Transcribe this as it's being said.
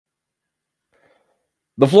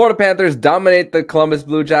The Florida Panthers dominate the Columbus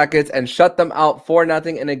Blue Jackets and shut them out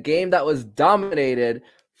 4-0 in a game that was dominated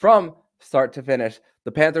from start to finish.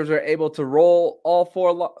 The Panthers were able to roll all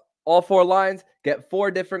four lines, get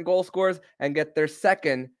 4 different goal scores, and get their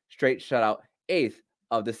second straight shutout, 8th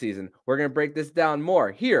of the season. We're going to break this down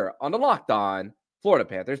more here on the Locked On Florida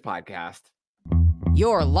Panthers podcast.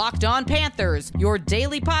 Your Locked On Panthers, your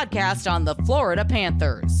daily podcast on the Florida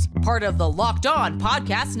Panthers. Part of the Locked On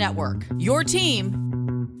Podcast Network, your team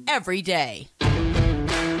every day.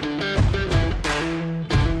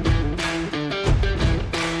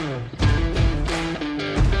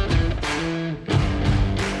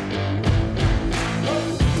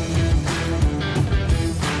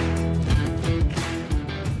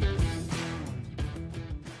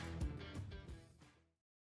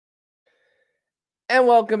 And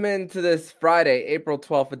welcome into this Friday, April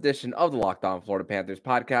 12th edition of the Locked On Florida Panthers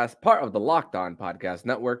podcast, part of the Locked On Podcast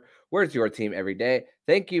Network, where it's your team every day.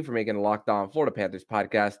 Thank you for making the Locked On Florida Panthers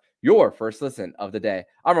podcast your first listen of the day.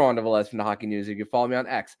 I'm Armando Velez from the Hockey News. You can follow me on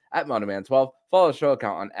X at MondoMan12. Follow the show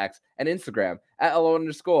account on X and Instagram at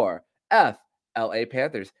LO_FLA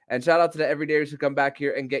Panthers. And shout out to the everydayers who come back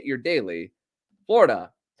here and get your daily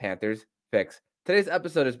Florida Panthers fix. Today's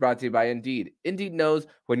episode is brought to you by Indeed. Indeed knows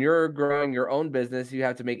when you're growing your own business, you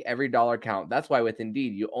have to make every dollar count. That's why with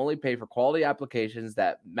Indeed, you only pay for quality applications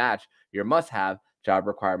that match your must-have job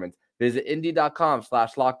requirements. Visit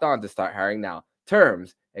Indeed.com/lockedon to start hiring now.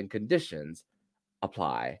 Terms and conditions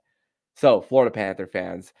apply. So, Florida Panther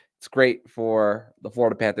fans, it's great for the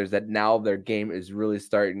Florida Panthers that now their game is really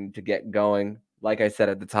starting to get going. Like I said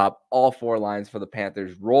at the top, all 4 lines for the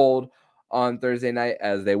Panthers rolled on Thursday night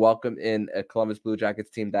as they welcome in a Columbus Blue Jackets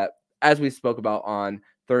team that, as we spoke about on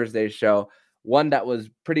Thursday's show, one that was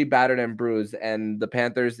pretty battered and bruised. And the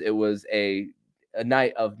Panthers, it was a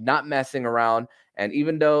night of not messing around. And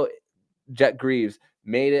even though Greaves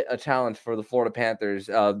made it a challenge for the Florida Panthers,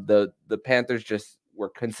 the Panthers just were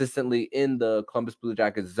consistently in the Columbus Blue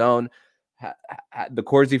Jackets zone. The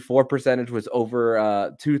Corsi 4 percentage was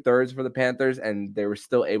over 2/3 for the Panthers, and they were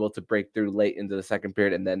still able to break through late into the second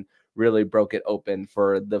period and then really broke it open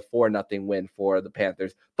for the 4-0 win for the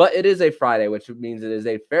Panthers. But it is a Friday, which means it is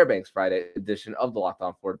a Fairbanks Friday edition of the Locked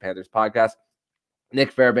On Florida Panthers podcast.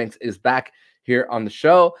 Nich Fairbanks is back here on the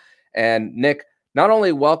show. And Nich, not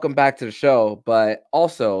only welcome back to the show, but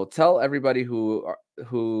also tell everybody who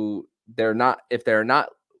they're not, if they're not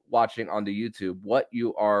watching on the YouTube, what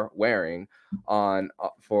you are wearing on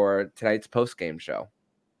for tonight's post-game show.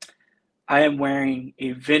 I am wearing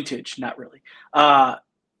a vintage, not really,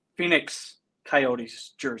 Phoenix Coyotes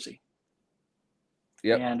jersey.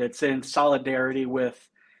 Yep. And it's in solidarity with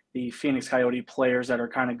the Phoenix Coyote players that are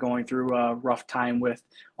kind of going through a rough time with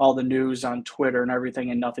all the news on Twitter and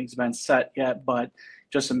everything, and nothing's been set yet. But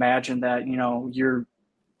just imagine that, you're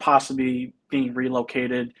possibly being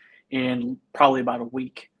relocated in probably about a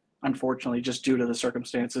week, unfortunately, just due to the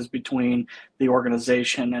circumstances between the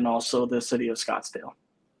organization and also the city of Scottsdale.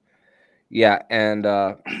 Yeah, and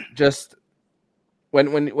just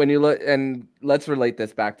when you look, and let's relate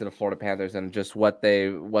this back to the Florida Panthers and just what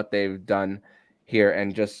they've done here,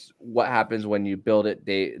 and just what happens when you build it,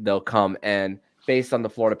 they'll come. And based on the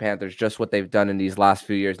Florida Panthers, just what they've done in these last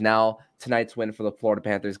few years. Now tonight's win for the Florida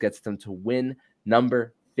Panthers gets them to win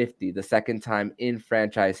number 50, the second time in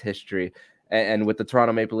franchise history. And with the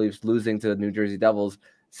Toronto Maple Leafs losing to the New Jersey Devils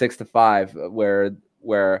 6-5, where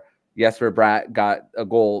Jesper Bratt got a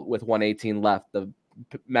goal with 1:18 left, the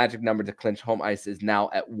magic number to clinch home ice is now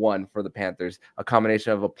at 1 for the Panthers. A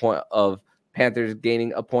combination of a point of Panthers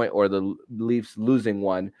gaining a point or the Leafs losing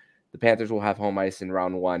 1. The Panthers will have home ice in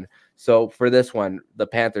round 1. So for this one, the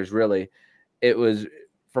Panthers really, it was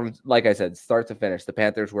from, like I said, start to finish. The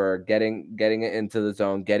Panthers were getting it into the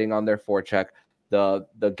zone, getting on their forecheck.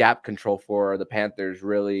 The gap control for the Panthers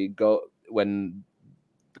really go when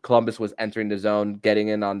Columbus was entering the zone, getting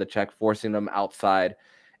in on the check, forcing them outside,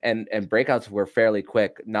 and breakouts were fairly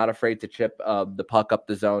quick. Not afraid to chip the puck up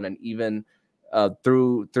the zone, and even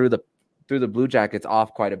through the Blue Jackets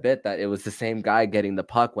off quite a bit. That it was the same guy getting the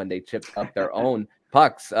puck when they chipped up their own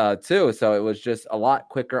pucks too. So it was just a lot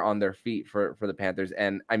quicker on their feet for the Panthers.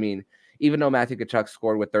 And I mean, even though Matthew Tkachuk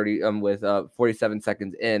scored with 47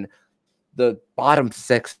 seconds in, the bottom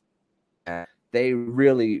 6, they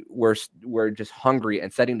really were just hungry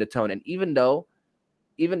and setting the tone. And even though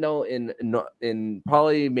in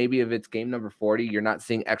probably maybe if it's game number 40, you're not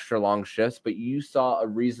seeing extra long shifts, but you saw a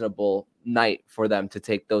reasonable night for them to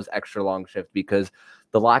take those extra long shifts, because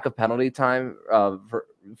the lack of penalty time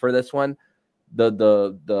for this one,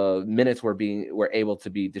 the minutes were able to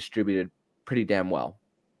be distributed pretty damn well.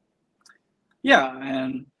 Yeah,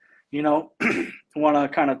 and want to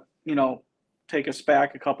kind of, take us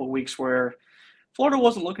back a couple of weeks where Florida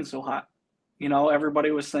wasn't looking so hot.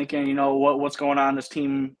 Everybody was thinking, what's going on? This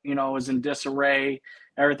team, is in disarray.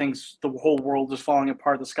 The whole world is falling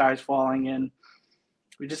apart. The sky's falling, and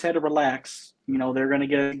we just had to relax. They're going to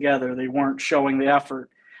get it together. They weren't showing the effort.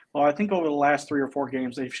 Well, I think over the last 3 or 4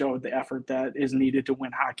 games, they've showed the effort that is needed to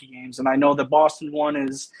win hockey games. And I know the Boston one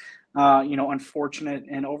is, unfortunate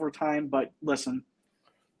in overtime. But listen,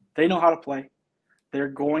 they know how to play. They're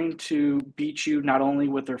going to beat you not only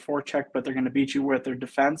with their forecheck, but they're going to beat you with their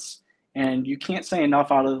defense. And you can't say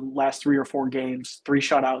enough out of the last 3 or 4 games, 3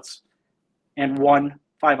 shutouts and 1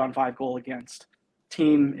 5-on-5 goal against.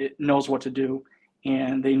 Team knows what to do,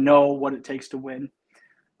 and they know what it takes to win.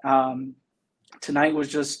 Tonight was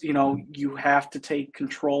just, you have to take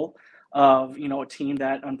control of, a team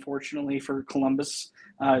that unfortunately for Columbus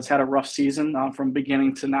has had a rough season from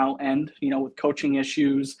beginning to now end, with coaching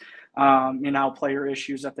issues, player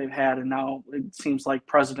issues that they've had. And now it seems like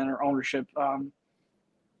president or ownership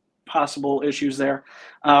possible issues there.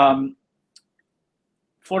 Florida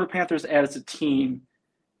Panthers as a team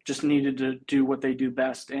just needed to do what they do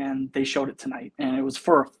best, and they showed it tonight. And it was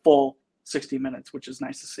for a full 60 minutes, which is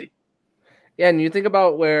nice to see. Yeah, and you think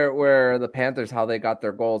about where the Panthers, how they got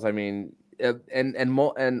their goals. I mean,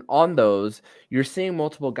 and on those, you're seeing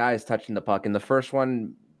multiple guys touching the puck. In the first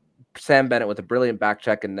one, Sam Bennett with a brilliant back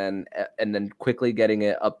check, and then quickly getting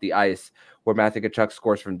it up the ice, where Matthew Tkachuk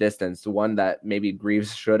scores from distance. The one that maybe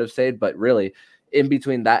Greaves should have saved, but really, in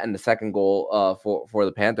between that and the second goal for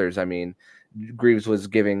the Panthers, I mean, Greaves was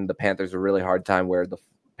giving the Panthers a really hard time, where the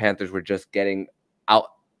Panthers were just getting out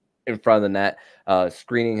in front of the net,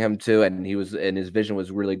 screening him too, and his vision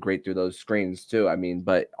was really great through those screens too. I mean,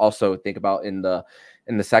 but also think about in the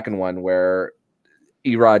second one where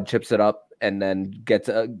Erod chips it up and then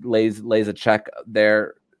lays a check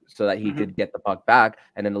there so that he could get the puck back,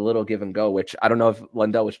 and then a little give and go, which I don't know if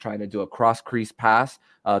Lundell was trying to do a cross crease pass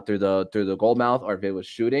through the goal mouth or if it was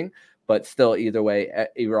shooting, but still either way,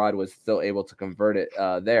 Erod was still able to convert it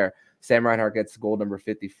there. Sam Reinhart gets goal number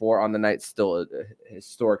 54 on the night. Still a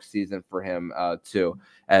historic season for him too,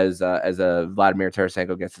 as Vladimir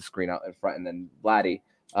Tarasenko gets the screen out in front, and then Vladdy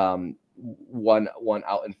one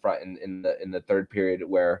out in front in the third period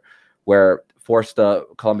where forced the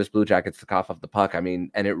Columbus Blue Jackets to cough up the puck. I mean,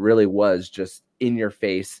 and it really was just in your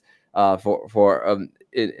face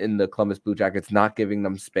in the Columbus Blue Jackets, not giving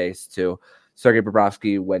them space to Sergei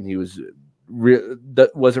Bobrovsky when he was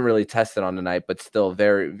that wasn't really tested on the night, but still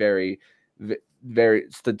very, very, very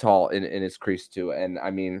stood tall in his crease too. And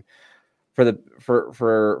I mean,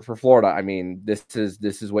 for Florida, I mean, this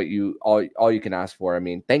is what all you can ask for. I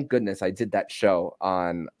mean, thank goodness I did that show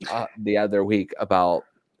on the other week about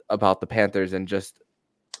the Panthers and just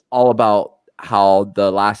all about how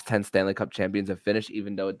the last 10 Stanley Cup champions have finished,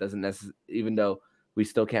 even though we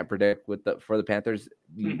still can't predict for the Panthers.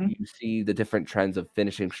 You see the different trends of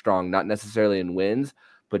finishing strong, not necessarily in wins,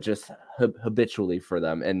 but just habitually for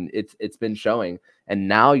them. And it's been showing. And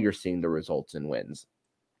now you're seeing the results in wins.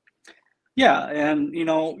 Yeah. And,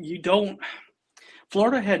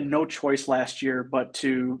 Florida had no choice last year but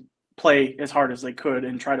to play as hard as they could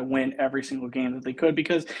and try to win every single game that they could,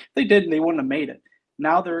 because if they didn't, they wouldn't have made it.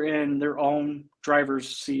 Now they're in their own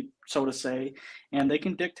driver's seat, so to say, and they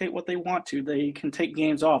can dictate what they want to. They can take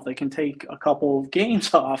games off. They can take a couple of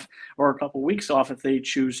games off or a couple of weeks off if they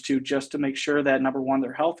choose to, just to make sure that, number one,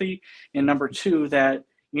 they're healthy, and number two, that,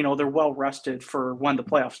 they're well rested for when the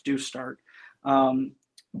playoffs do start.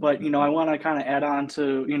 But, I want to kind of add on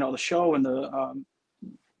to, the show and the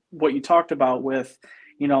what you talked about with,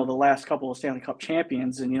 the last couple of Stanley Cup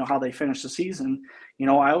champions and, how they finished the season.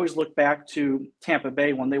 I always look back to Tampa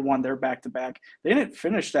Bay when they won their back-to-back. They didn't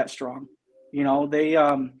finish that strong. They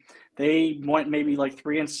went maybe like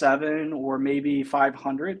 3-7 or maybe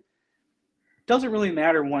 500. Doesn't really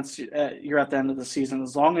matter once you're at the end of the season,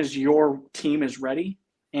 as long as your team is ready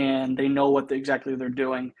and they know what exactly they're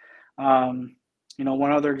doing. One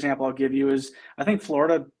other example I'll give you is I think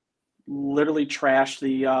Florida literally trashed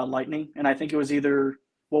the Lightning, and I think it was either –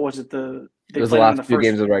 what was it? It was the last two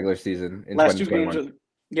games of the regular season in last 2021. 2 games.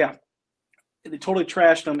 Yeah. They totally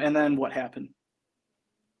trashed them, and then what happened?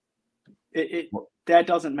 That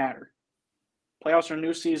doesn't matter. Playoffs are a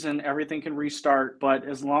new season. Everything can restart, but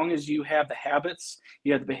as long as you have the habits,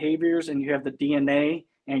 you have the behaviors, and you have the DNA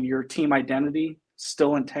and your team identity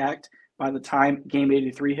still intact by the time game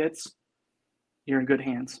 83 hits, you're in good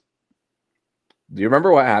hands. Do you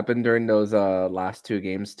remember what happened during those last 2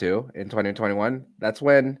 games too in 2021? That's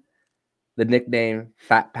when the nickname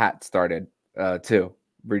Fat Pat started too.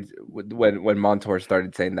 when Montour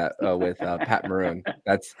started saying that with Pat Maroon.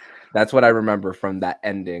 That's what I remember from that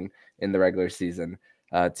ending in the regular season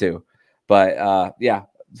too. But yeah,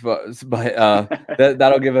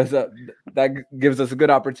 that'll give us that gives us a good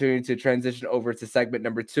opportunity to transition over to segment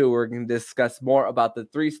number 2. We're going to discuss more about the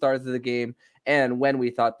 3 stars of the game and when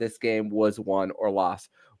we thought this game was won or lost.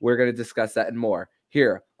 We're going to discuss that and more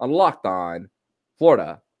here on Locked On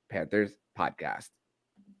Florida Panthers podcast.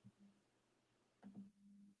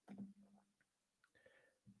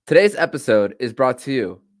 Today's episode is brought to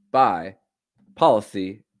you by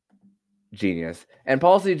Policy Genius. And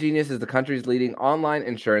Policy Genius is the country's leading online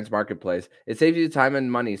insurance marketplace. It saves you time and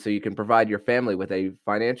money so you can provide your family with a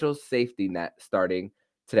financial safety net starting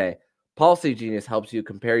today. Policy Genius helps you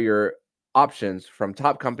compare your options from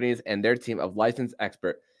top companies, and their team of licensed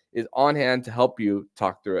experts is on hand to help you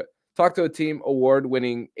talk through it. Talk to a team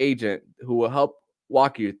award-winning agent who will help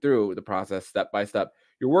walk you through the process step by step.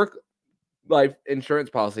 Your work life insurance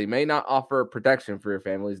policy may not offer protection for your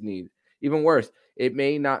family's needs. Even worse, it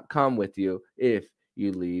may not come with you if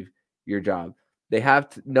you leave your job. They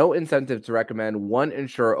have no incentive to recommend one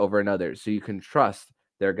insurer over another, so you can trust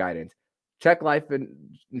their guidance. Check life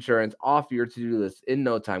insurance off your to-do list in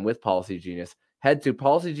no time with Policy Genius. Head to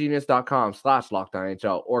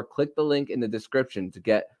policygenius.com/LockedOnNHL or click the link in the description to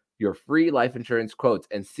get your free life insurance quotes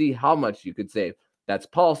and see how much you could save. That's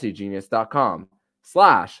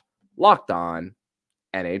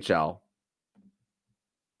policygenius.com/LockedOnNHL.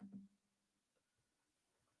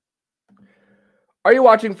 Are you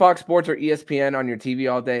watching Fox Sports or ESPN on your TV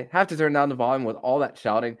all day? Have to turn down the volume with all that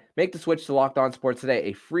shouting? Make the switch to Locked On Sports Today,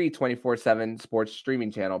 a free 24/7 sports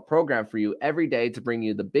streaming channel programmed for you every day to bring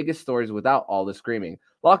you the biggest stories without all the screaming.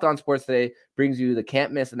 Locked On Sports Today brings you the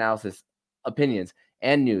can't-miss analysis, opinions,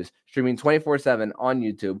 and news, streaming 24/7 on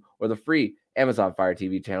YouTube or the free Amazon Fire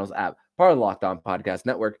TV channels app. Part of the Locked On Podcast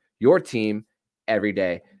Network, your team every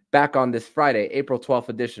day. Back on this Friday, April 12th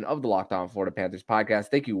edition of the Locked On Florida Panthers podcast.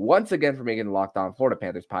 Thank you once again for making the Locked On Florida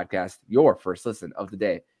Panthers podcast your first listen of the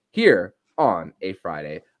day here on a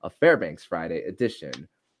Friday, a Fairbanks Friday edition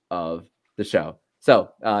of the show.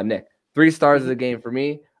 So, Nick, 3 stars of the game for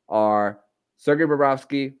me are Sergei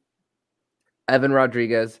Bobrovsky, Evan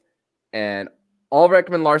Rodrigues, and Ulrich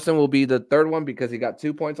Larson will be the third one because he got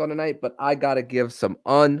 2 points on the night, but I got to give some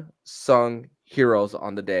unsung heroes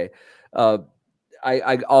on the day.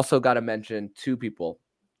 I also got to mention 2 people,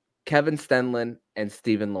 Kevin Stenlin and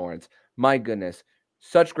Steven Lawrence. My goodness,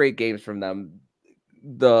 such great games from them.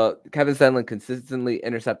 The Kevin Stenlin consistently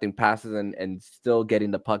intercepting passes and still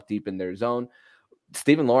getting the puck deep in their zone.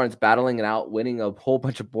 Steven Lawrence battling it out, winning a whole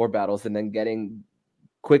bunch of board battles, and then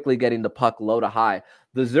quickly getting the puck low to high.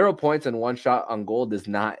 The 0 points and 1 shot on goal does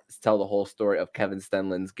not tell the whole story of Kevin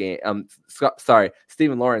Stenlin's game.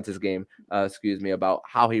 Steven Lawrence's game, about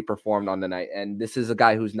how he performed on the night. And this is a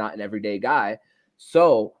guy who's not an everyday guy.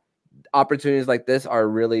 So opportunities like this are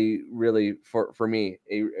really, really, for me,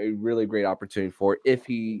 a really great opportunity for if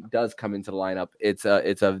he does come into the lineup. It's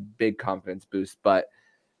a big confidence boost. But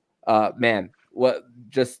man, what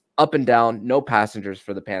just up and down, no passengers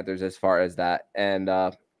for the Panthers as far as that. And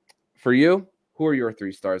for you, who are your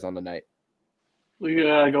 3 stars on the night? We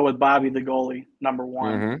gotta go with Bobby, the goalie, number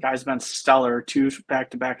 1. Mm-hmm. Guy's been stellar, 2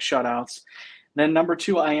 back-to-back shutouts. Then number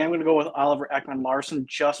 2, I am going to go with Oliver Ekman-Larsson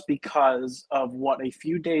just because of what a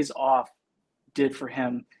few days off did for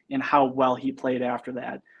him and how well he played after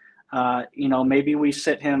that. Maybe we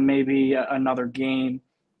sit him another game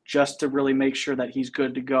just to really make sure that he's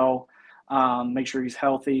good to go, make sure he's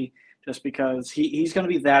healthy, just because he's going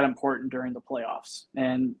to be that important during the playoffs.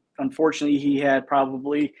 And unfortunately, he had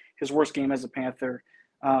probably his worst game as a Panther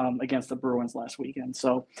against the Bruins last weekend.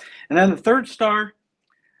 So, and then the 3rd star,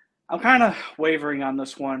 I'm kind of wavering on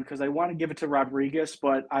this one because I want to give it to Rodrigues,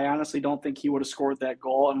 but I honestly don't think he would have scored that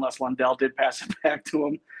goal unless Lundell did pass it back to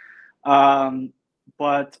him. Honestly,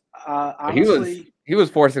 he was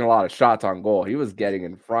forcing a lot of shots on goal. He was getting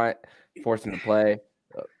in front, forcing the play.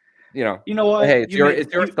 You know what? Hey,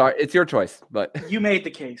 it's your choice. But you made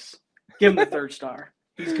the case. Give him the 3rd star.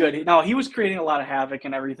 He's good. He was creating a lot of havoc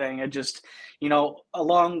and everything. It just,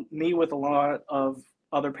 along me with a lot of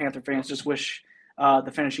other Panther fans, just wish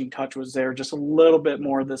the finishing touch was there just a little bit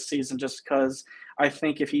more this season, just because I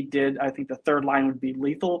think if he did, I think the 3rd line would be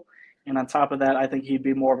lethal. And on top of that, I think he'd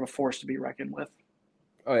be more of a force to be reckoned with.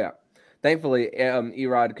 Oh, yeah. Thankfully,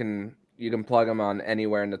 Erod you can plug him on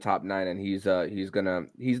anywhere in the top 9, and he's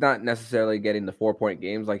not necessarily getting the 4-point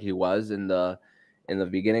games like he was in the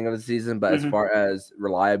beginning of the season, but as far as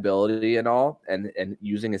reliability and all, and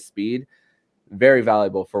using his speed, very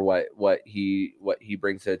valuable for what he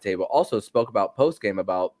brings to the table. Also spoke about post game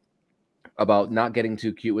about about not getting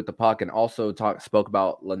too cute with the puck, and also spoke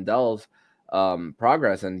about Lundell's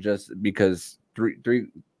progress, and just because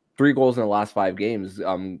three goals in the last 5 games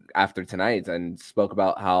after tonight's, and spoke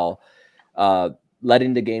about how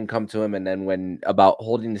letting the game come to him, and then about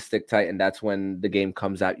holding the stick tight, and that's when the game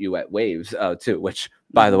comes at you at waves too, which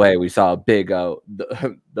by the way, we saw a big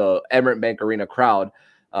the Emirates Bank Arena crowd.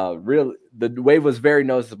 Really, the wave was very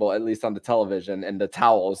noticeable, at least on the television, and the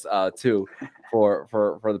towels too for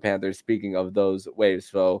the Panthers. Speaking of those waves,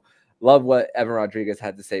 so love what Evan Rodrigues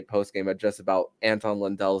had to say post game, just about Anton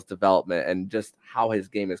Lundell's development and just how his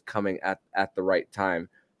game is coming at the right time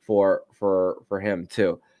for him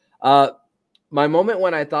too. My moment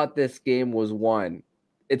when I thought this game was won,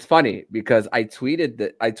 it's funny because I tweeted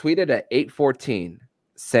at 8:14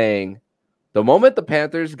 saying, the moment the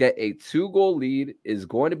Panthers get a 2-goal lead is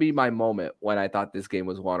going to be my moment when I thought this game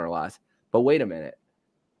was won or lost. But wait a minute.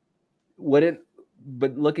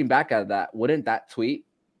 But looking back at that, wouldn't that tweet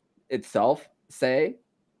itself say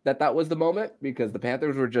that was the moment? Because the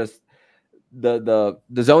Panthers were just the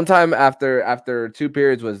zone time after 2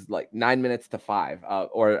 periods was like 9 minutes to 5,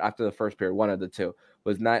 or after the first period, one of the two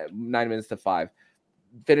was 9 minutes to 5.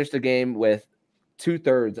 Finished the game with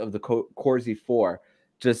 2/3 of the Corsi 4.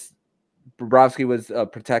 Just Bobrovsky was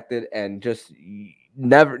protected, and just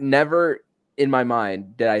never in my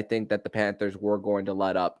mind did I think that the Panthers were going to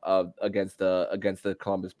let up against the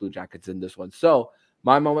Columbus Blue Jackets in this one. So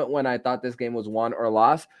my moment when I thought this game was won or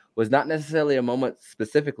lost was not necessarily a moment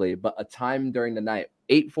specifically, but a time during the night,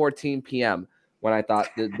 8:14 p.m. when I thought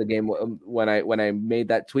the game, when I made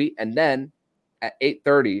that tweet, and then at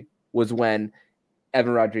 8:30 was when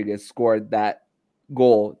Evan Rodrigues scored that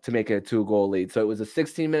goal to make it a 2-goal lead. So it was a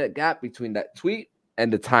 16-minute gap between that tweet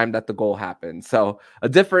and the time that the goal happened. So a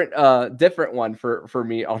different one for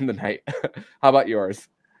me on the night. How about yours?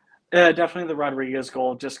 Definitely the Rodrigues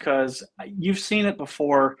goal, just because you've seen it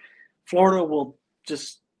before. Florida will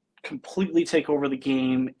just completely take over the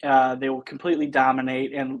game. They will completely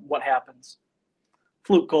dominate, and what happens?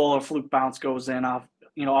 Fluke goal or fluke bounce goes in off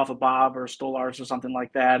of Bob or Stolarz or something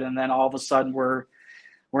like that, and then all of a sudden we're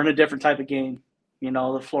in a different type of game.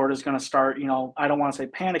 The Florida's going to start, I don't want to say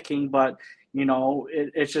panicking, but,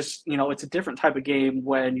 it's just, it's a different type of game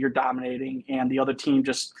when you're dominating and the other team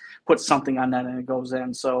just puts something on that and it goes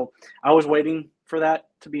in. So I was waiting for that,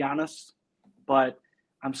 to be honest, but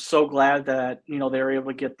I'm so glad that, they were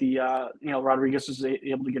able to get the, Rodrigues was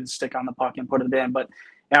able to get his stick on the puck and put it in. But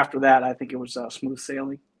after that, I think it was smooth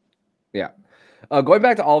sailing. Yeah. Going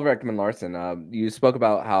back to Oliver Ekman-Larsson, you spoke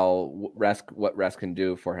about how what Rask can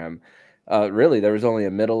do for him. Really, there was only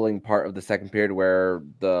a middling part of the second period where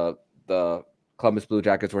the Columbus Blue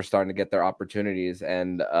Jackets were starting to get their opportunities,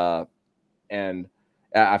 and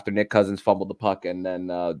after Nick Cousins fumbled the puck, and then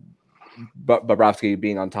Bobrovsky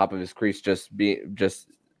being on top of his crease, just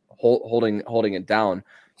holding it down.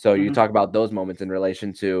 So you talk about those moments in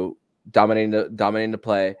relation to dominating the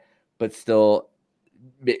play, but still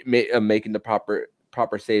making the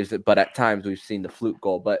proper saves. But at times we've seen the fluke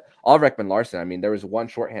goal. But Oliver Ekman-Larsson, I mean, there was one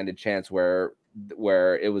shorthanded chance where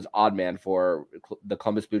it was odd man for the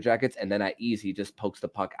Columbus Blue Jackets, and then at ease he just pokes the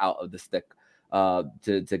puck out of the stick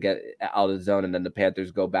to get out of the zone, and then the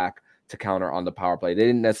Panthers go back to counter on the power play. They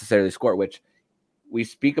didn't necessarily score, which we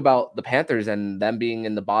speak about the Panthers and them being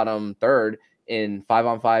in the bottom third in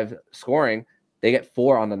 5-on-5 scoring. They get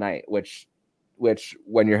 4 on the night, which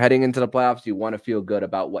when you're heading into the playoffs, you want to feel good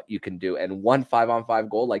about what you can do. And 1 5-on-5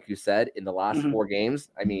 goal, like you said, in the last 4 games.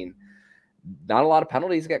 I mean, not a lot of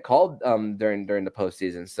penalties get called during the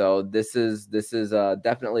postseason. So this is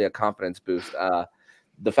definitely a confidence boost.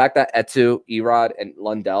 The fact that Etu, Erod, and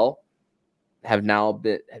Lundell have now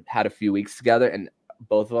had a few weeks together, and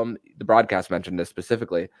both of them, the broadcast mentioned this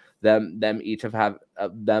specifically, them each have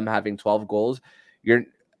them having 12 goals.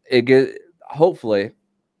 Hopefully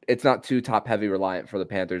it's not too top heavy reliant for the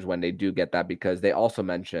Panthers when they do get that, because they also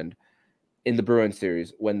mentioned in the Bruins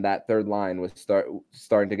series when that third line was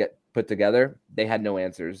starting to get put together, they had no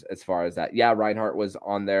answers as far as that. Yeah, Reinhart was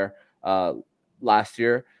on there last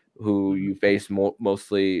year, who you face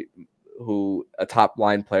mostly, who a top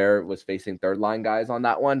line player was facing third line guys on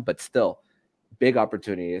that one, but still big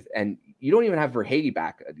opportunities. And you don't even have Verhaeghe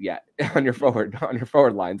back yet on your forward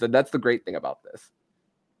lines, and that's the great thing about this.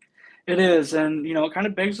 It is, and it kind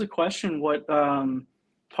of begs the question what Paul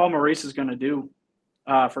Maurice is going to do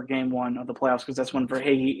for Game 1 of the playoffs, because that's when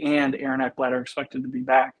Verhaeghe and Aaron Ekblad are expected to be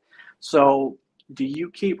back. So, do you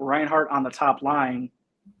keep Reinhart on the top line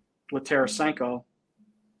with Tarasenko,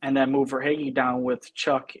 and then move Verhaeghe down with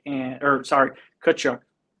Kachuk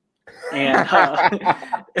and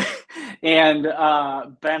and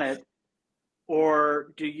Bennett,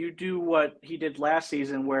 or do you do what he did last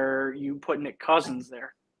season where you put Nick Cousins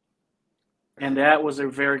there? And that was a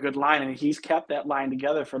very good line, and he's kept that line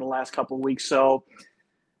together for the last couple of weeks. So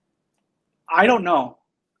I don't know.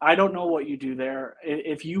 I don't know what you do there.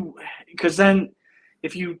 Because then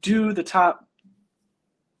if you do the top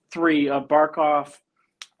three of Barkov,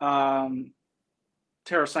 Tarasenko,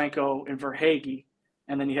 and Verhaeghe,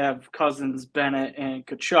 and then you have Cousins, Bennett, and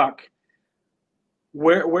Tkachuk,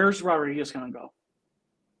 where's Rodrigues going to go?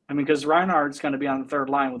 I mean, because Reinhardt's going to be on the third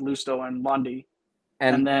line with Lusto and Lundy.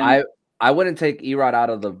 And then I wouldn't take Erod out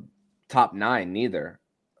of the top 9 neither.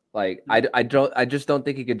 Like I just don't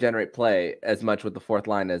think he could generate play as much with the fourth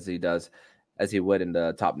line as he would in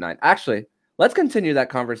the top 9. Actually, let's continue that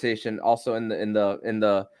conversation also in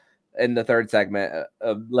the third segment.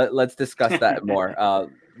 Let's discuss that more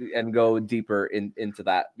and go deeper into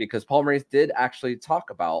that, because Paul Maurice did actually talk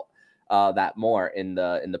about that more in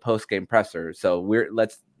the post game presser. So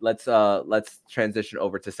let's transition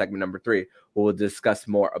over to segment number 3. We'll discuss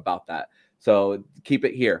more about that. So keep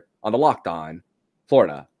it here on the Locked On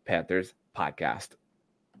Florida Panthers podcast.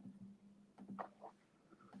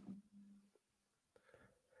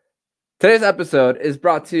 Today's episode is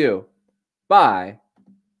brought to you by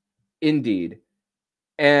Indeed.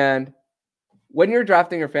 And when you're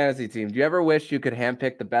drafting your fantasy team, do you ever wish you could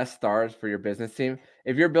handpick the best stars for your business team?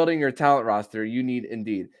 If you're building your talent roster, you need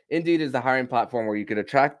Indeed. Indeed is the hiring platform where you can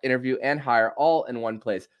attract, interview, and hire all in one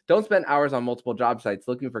place. Don't spend hours on multiple job sites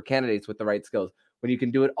looking for candidates with the right skills when you can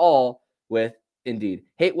do it all with Indeed.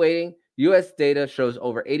 Hate waiting? U.S. data shows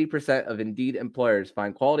over 80% of Indeed employers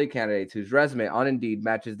find quality candidates whose resume on Indeed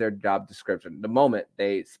matches their job description the moment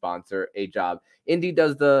they sponsor a job. Indeed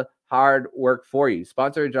does the hard work for you.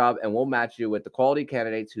 Sponsor a job and we'll match you with the quality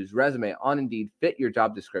candidates whose resume on Indeed fit your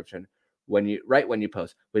job description when you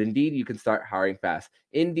post. With Indeed, you can start hiring fast.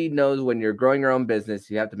 Indeed knows when you're growing your own business,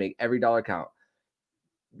 you have to make every dollar count.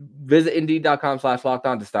 Visit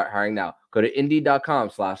Indeed.com/lockedon to start hiring now. Go to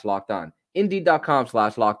Indeed.com/lockedon.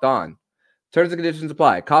 Indeed.com/lockedon. Terms and conditions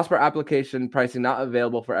apply. Cost per application pricing not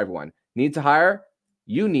available for everyone. Need to hire?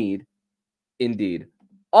 You need Indeed.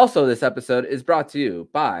 Also, this episode is brought to you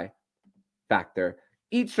by Factor.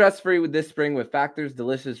 Eat stress-free with this spring with Factor's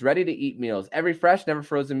delicious, ready-to-eat meals. Every fresh, never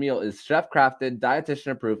frozen meal is chef-crafted,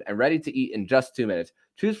 dietitian-approved, and ready to eat in just 2 minutes.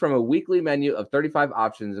 Choose from a weekly menu of 35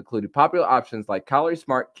 options, including popular options like Calorie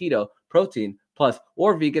Smart, Keto, Protein, Plus,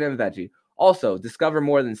 or Vegan and Veggie. Also, discover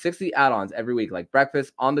more than 60 add-ons every week, like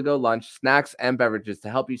breakfast, on-the-go lunch, snacks, and beverages to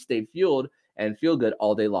help you stay fueled and feel good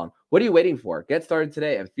all day long. What are you waiting for? Get started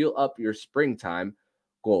today and fuel up your springtime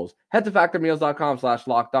goals. Head to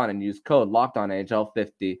factormeals.com/lockedon and use code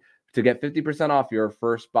LOCKEDONNHL50 to get 50% off your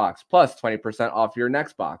first box plus 20% off your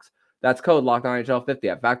next box. That's code LOCKEDONNHL50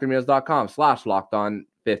 at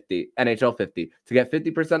factormeals.com/LOCKEDON50 NHL50 to get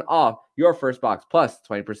 50% off your first box plus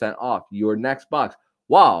 20% off your next box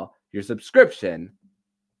while your subscription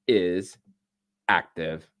is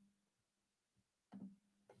active.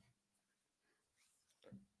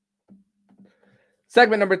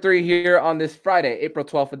 Segment number 3 here on this Friday, April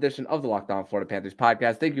 12th edition of the Locked On Florida Panthers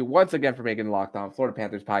podcast. Thank you once again for making the Locked On Florida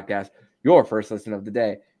Panthers podcast your first listen of the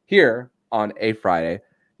day here on a Friday.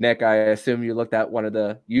 Nick, I assume you looked at one of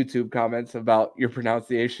the YouTube comments about your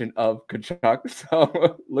pronunciation of Tkachuk,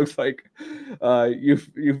 so looks like you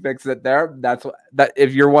fixed it there. That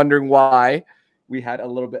if you're wondering why, we had a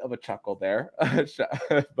little bit of a chuckle there,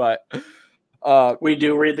 but we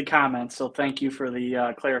do read the comments, so thank you for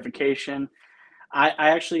the clarification. I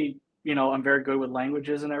actually, I'm very good with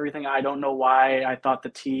languages and everything. I don't know why I thought the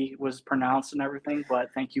T was pronounced and everything, but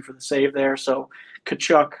thank you for the save there. So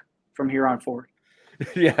Tkachuk from here on forward.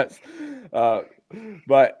 Yes.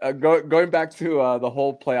 But going back to the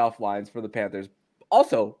whole playoff lines for the Panthers.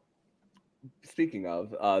 Also, speaking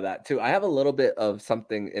of that too, I have a little bit of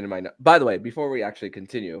something in my notes. By the way, before we actually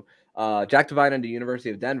continue, Jack Devine and the University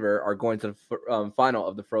of Denver are going to the final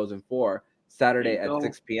of the Frozen Four Saturday at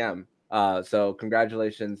 6 p.m. So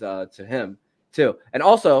congratulations to him too. And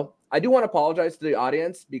also, I do want to apologize to the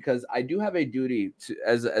audience because I do have a duty to,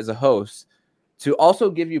 as a host, to also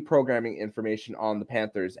give you programming information on the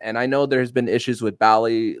Panthers. And I know there's been issues with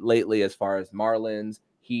Bally lately as far as Marlins,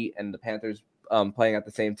 Heat, and the Panthers playing at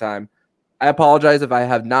the same time. I apologize if I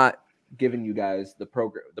have not given you guys the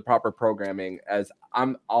proper programming, as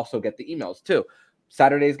I'm also get the emails too.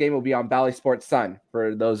 Saturday's game will be on Bally Sports Sun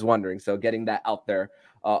for those wondering. So getting that out there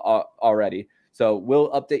already. So we'll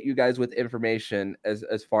update you guys with information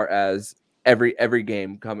as far as every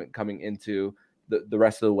game coming into the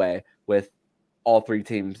rest of the way with all three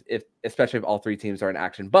teams, especially if all three teams are in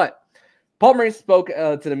action. But Paul Maurice spoke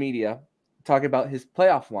to the media talking about his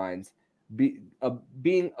playoff lines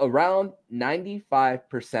being around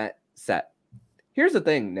 95% set. Here's the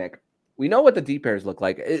thing, Nick. We know what the D pairs look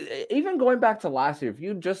like. Even going back to last year, if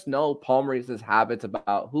you just know Paul Maurice's habits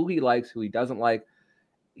about who he likes, who he doesn't like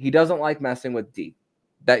messing with D.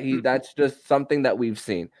 That's just something that we've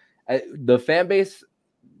seen. The fan base,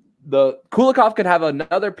 the Kulikov could have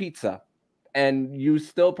another pizza, and you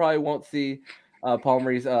still probably won't see Paul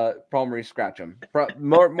Maurice scratch him.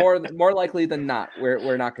 More likely than not,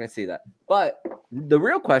 we're not going to see that. But the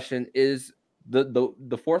real question is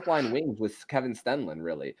the fourth line wings with Kevin Stenlund.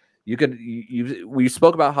 Really, we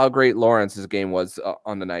spoke about how great Lawrence's game was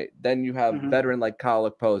on the night. Then you have veteran like Kyle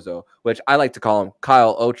Okposo, which I like to call him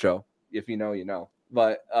Kyle Ocho. If you know, you know.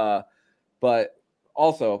 But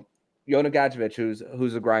also Jona Gadjevich,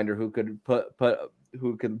 who's a grinder who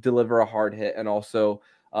could deliver a hard hit and also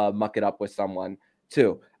muck it up with someone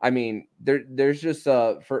too. I mean, there's just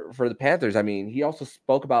for the Panthers. I mean, he also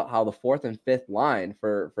spoke about how the fourth and fifth line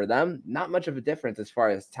for them, not much of a difference as far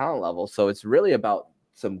as talent level. So it's really about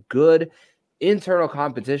some good internal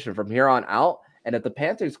competition from here on out. And if the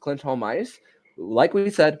Panthers clinch home ice, like we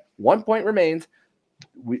said, 1 point remains.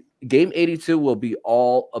 Game 82 will be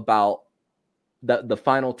all about the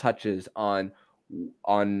final touches on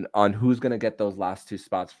who's going to get those last two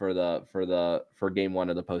spots for game one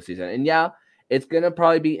of the postseason. And yeah, it's going to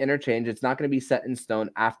probably be interchange. It's not going to be set in stone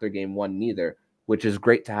after game one neither, which is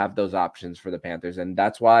great to have those options for the Panthers. And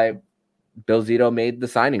that's why Bill Zito made the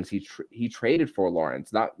signings. He traded for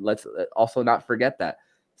Lawrence. Let's also not forget that.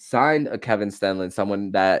 Signed a Kevin Stenlund, someone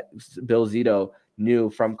that Bill Zito knew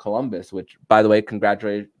from Columbus, which, by the way,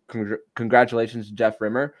 congratulations to Jeff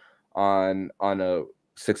Rimmer on a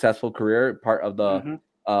successful career, part of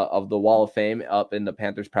the Wall of Fame up in the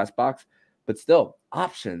Panthers press box. But still,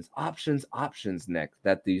 options, Nick,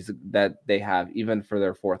 that they have even for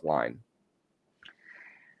their fourth line.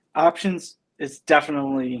 Options is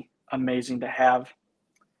definitely amazing to have.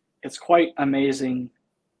 It's quite amazing,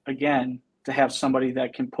 again, to have somebody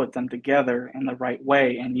that can put them together in the right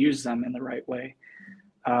way and use them in the right way.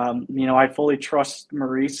 I fully trust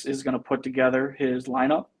Maurice is going to put together his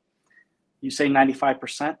lineup. You say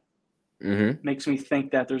 95%. Makes me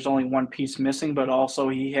think that there's only one piece missing, but also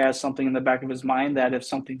he has something in the back of his mind that if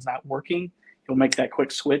something's not working, he'll make that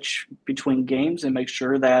quick switch between games and make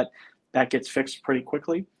sure that gets fixed pretty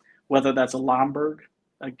quickly. Whether that's a Lomberg,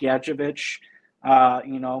 a Gadjevich,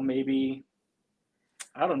 maybe,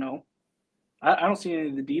 I don't know. I don't see any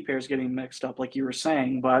of the D pairs getting mixed up like you were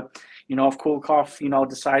saying, but, if Kulikov,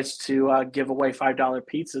 decides to give away $5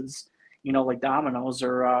 pizzas, like Domino's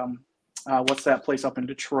or what's that place up in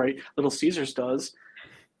Detroit, Little Caesars does,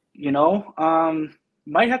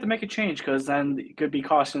 might have to make a change because then it could be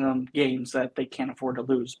costing them games that they can't afford to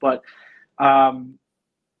lose. But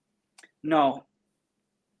no,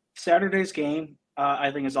 Saturday's game,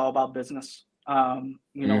 I think, is all about business.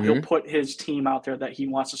 He'll put his team out there that he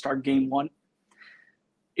wants to start game one.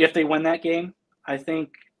 If they win that game, I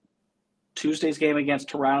think Tuesday's game against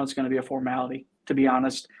Toronto is going to be a formality, to be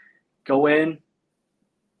honest. Go in,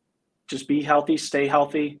 just be healthy, stay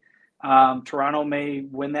healthy. Toronto may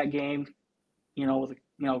win that game, with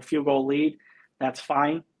a field goal lead. That's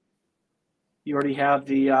fine. You already have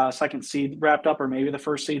the second seed wrapped up, or maybe the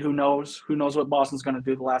first seed. Who knows? Who knows what Boston's going to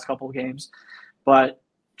do the last couple of games? But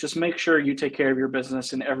just make sure you take care of your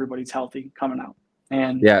business and everybody's healthy coming out.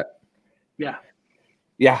 And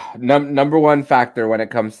yeah, number one factor when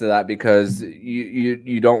it comes to that, because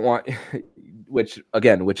you don't want,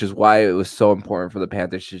 which is why it was so important for the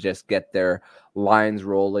Panthers to just get their lines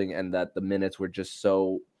rolling, and that the minutes were just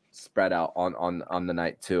so spread out on the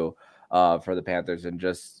night too, for the Panthers, and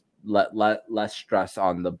just let less stress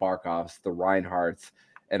on the Barkovs, the Reinhardts,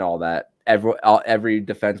 and all that. Every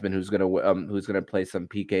defenseman who's gonna play some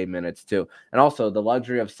PK minutes too, and also the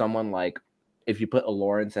luxury of someone like, if you put a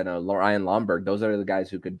Lawrence and a Ryan Lomberg, those are the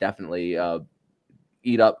guys who could definitely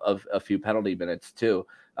eat up a few penalty minutes too,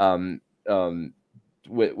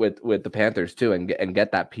 with the Panthers too, and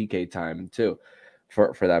get that PK time too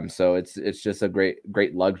for them. So it's just a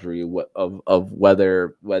great luxury of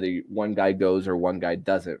whether one guy goes or one guy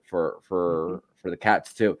doesn't for the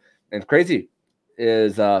Cats too. And crazy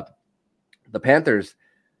is the Panthers,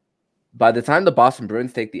 by the time the Boston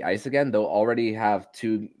Bruins take the ice again, they'll already have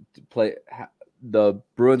two to play. The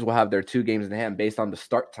Bruins will have their 2 games in hand based on the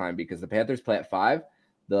start time, because the Panthers play at 5,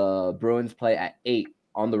 the Bruins play at 8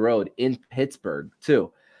 on the road in Pittsburgh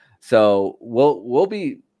too. So we'll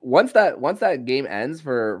be, once that game ends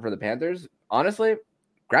for the Panthers, honestly,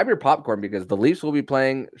 grab your popcorn, because the Leafs will be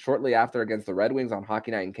playing shortly after against the Red Wings on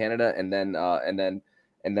Hockey Night in Canada, and then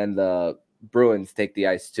the Bruins take the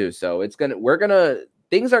ice too. So we're gonna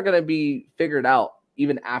things are going to be figured out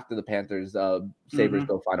even after the Panthers Sabres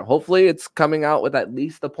go final. Hopefully it's coming out with at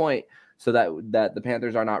least the point so that the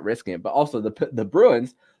Panthers are not risking it. But also the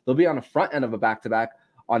Bruins, they'll be on the front end of a back-to-back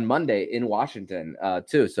on Monday in Washington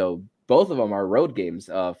too. So both of them are road games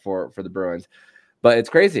for the Bruins. But it's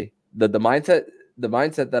crazy. The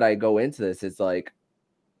mindset that I go into this is like,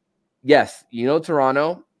 yes,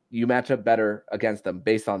 Toronto, you match up better against them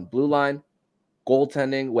based on blue line,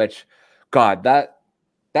 goaltending, which, God,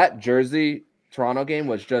 that Jersey Toronto game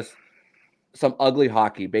was just some ugly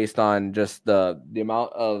hockey based on just the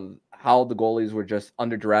amount of how the goalies were just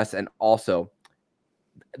under duress. And also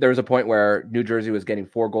there was a point where New Jersey was getting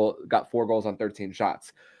got 4 goals on 13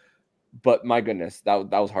 shots. But my goodness, that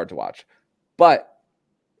was hard to watch. But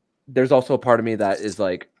there's also a part of me that is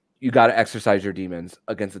like, you got to exercise your demons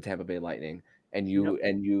against the Tampa Bay Lightning. And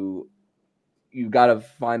you got to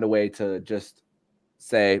find a way to just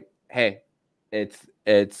say, hey, it's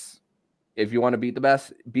if you want to beat the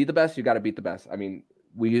best, you got to beat the best. I mean,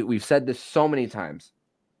 we've said this so many times.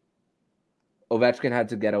 Ovechkin had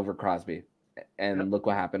to get over Crosby, and look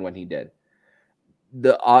what happened when he did.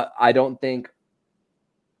 I don't think,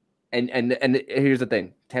 and here's the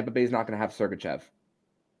thing: Tampa Bay is not going to have Sergachev,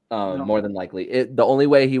 more than likely. The only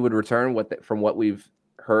way he would return, from what we've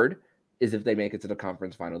heard, is if they make it to the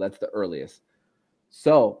conference final. That's the earliest.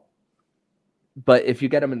 So, but if you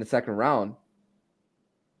get him in the second round,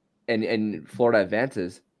 and Florida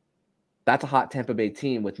advances, that's a hot Tampa Bay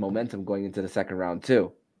team with momentum going into the second round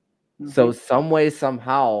too. So some way,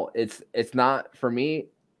 somehow, it's not for me.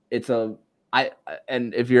 And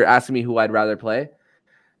if you're asking me who I'd rather play,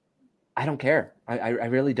 I don't care. I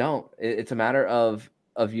really don't. It's a matter of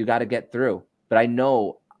you got to get through. But I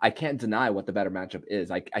know I can't deny what the better matchup is.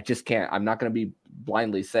 I just can't. I'm not going to be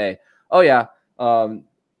blindly say, oh yeah,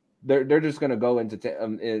 they're just going to go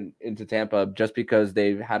into Tampa just because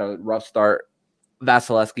they've had a rough start.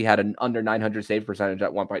 Vasilevsky had an under 900 save percentage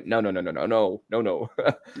at one point. No. No.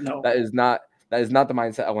 That is not the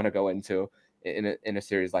mindset I want to go into in a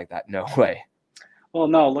series like that. No way. Well,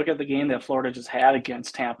 no, look at the game that Florida just had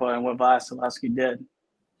against Tampa and what Vasilevsky did.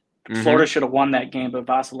 Florida should have won that game, but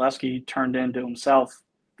Vasilevsky turned into himself.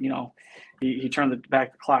 He turned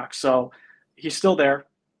back the clock. So he's still there.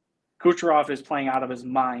 Kucherov is playing out of his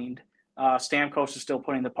mind. Stamkos is still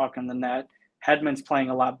putting the puck in the net. Hedman's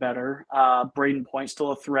playing a lot better. Braden Point's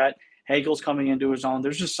still a threat. Hagel's coming into his own.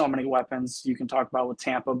 There's just so many weapons you can talk about with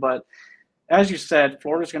Tampa. But as you said,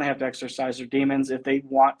 Florida's going to have to exercise their demons. If they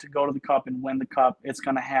want to go to the Cup and win the Cup, it's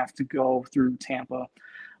going to have to go through Tampa,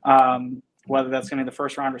 whether that's going to be the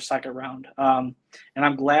first round or second round. And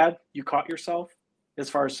I'm glad you caught yourself as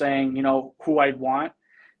far as saying, who I'd want,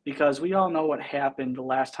 because we all know what happened the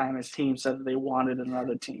last time his team said that they wanted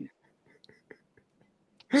another team.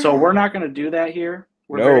 So we're not going to do that here.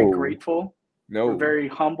 We're very grateful. We're very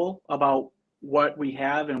humble about what we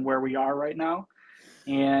have and where we are right now.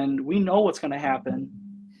 And we know what's going to happen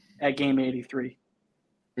at game 83.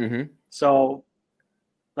 So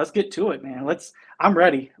let's get to it, man. I'm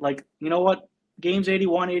ready. Like, you know what? Games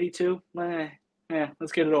 81, 82,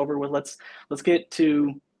 let's get it over with. Let's get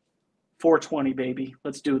to 420, baby.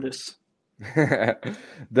 Let's do this.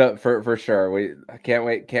 For sure. We can't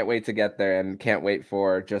wait to get there, and can't wait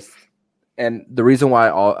for and the reason why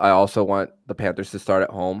I also want the Panthers to start at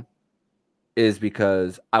home is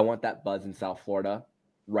because I want that buzz in South Florida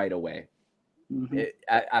right away.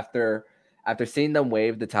 After seeing them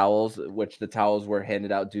wave the towels, which the towels were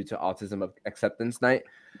handed out due to Autism Acceptance Night,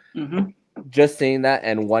 just seeing that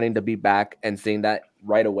and wanting to be back and seeing that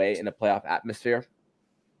right away in a playoff atmosphere,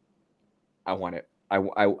 I want it. I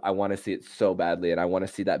want to see it so badly, and I want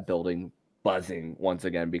to see that building buzzing once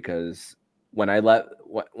again, because when I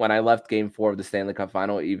left Game 4 of the Stanley Cup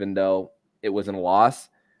Final, even though it wasn't a loss,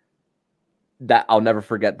 that I'll never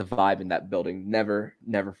forget the vibe in that building. Never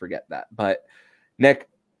forget that. But Nick,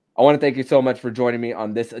 I want to thank you so much for joining me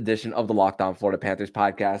on this edition of the Locked On Florida Panthers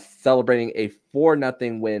podcast, celebrating a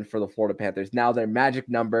 4-0 win for the Florida Panthers. Now their magic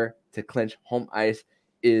number to clinch home ice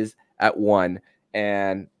is at 1,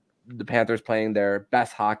 and the Panthers playing their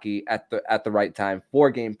best hockey at the right time.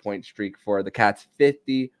 4-game point streak for the Cats,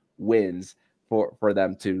 50 wins for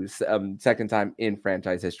them to second time in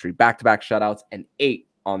franchise history, back-to-back shutouts, and 8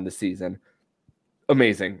 on the season.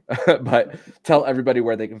 Amazing. But tell everybody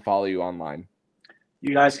where they can follow you online.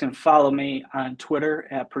 You guys can follow me on Twitter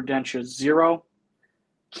at Prudentia0.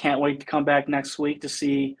 Can't wait to come back next week to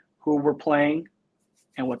see who we're playing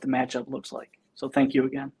and what the matchup looks like. So thank you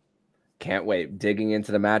again. Can't wait. Digging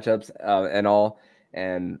into the matchups and all,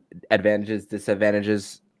 and advantages,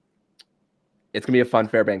 disadvantages. It's going to be a fun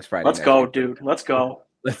Fairbanks Friday. Let's go, dude. Let's go.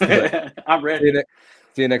 I'm ready.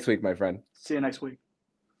 See you next week, my friend. See you next week.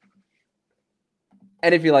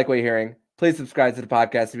 And if you like what you're hearing, please subscribe to the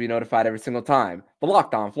podcast to be notified every single time the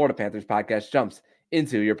Locked On Florida Panthers podcast jumps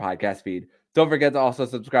into your podcast feed. Don't forget to also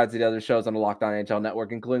subscribe to the other shows on the Locked On NHL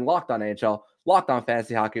network, including Locked On NHL, Locked On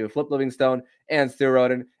Fantasy Hockey with Flip Livingstone and Stu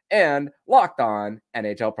Roden, and Locked On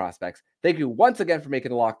NHL Prospects. Thank you once again for making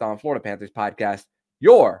the Locked On Florida Panthers podcast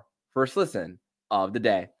your first listen of the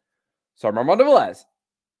day. So I'm Armando Velez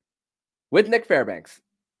with Nich Fairbanks,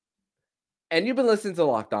 and you've been listening to the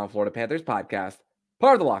Locked On Florida Panthers podcast,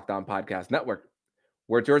 part of the Locked On Podcast Network.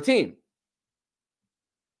 We're your team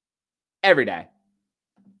every day.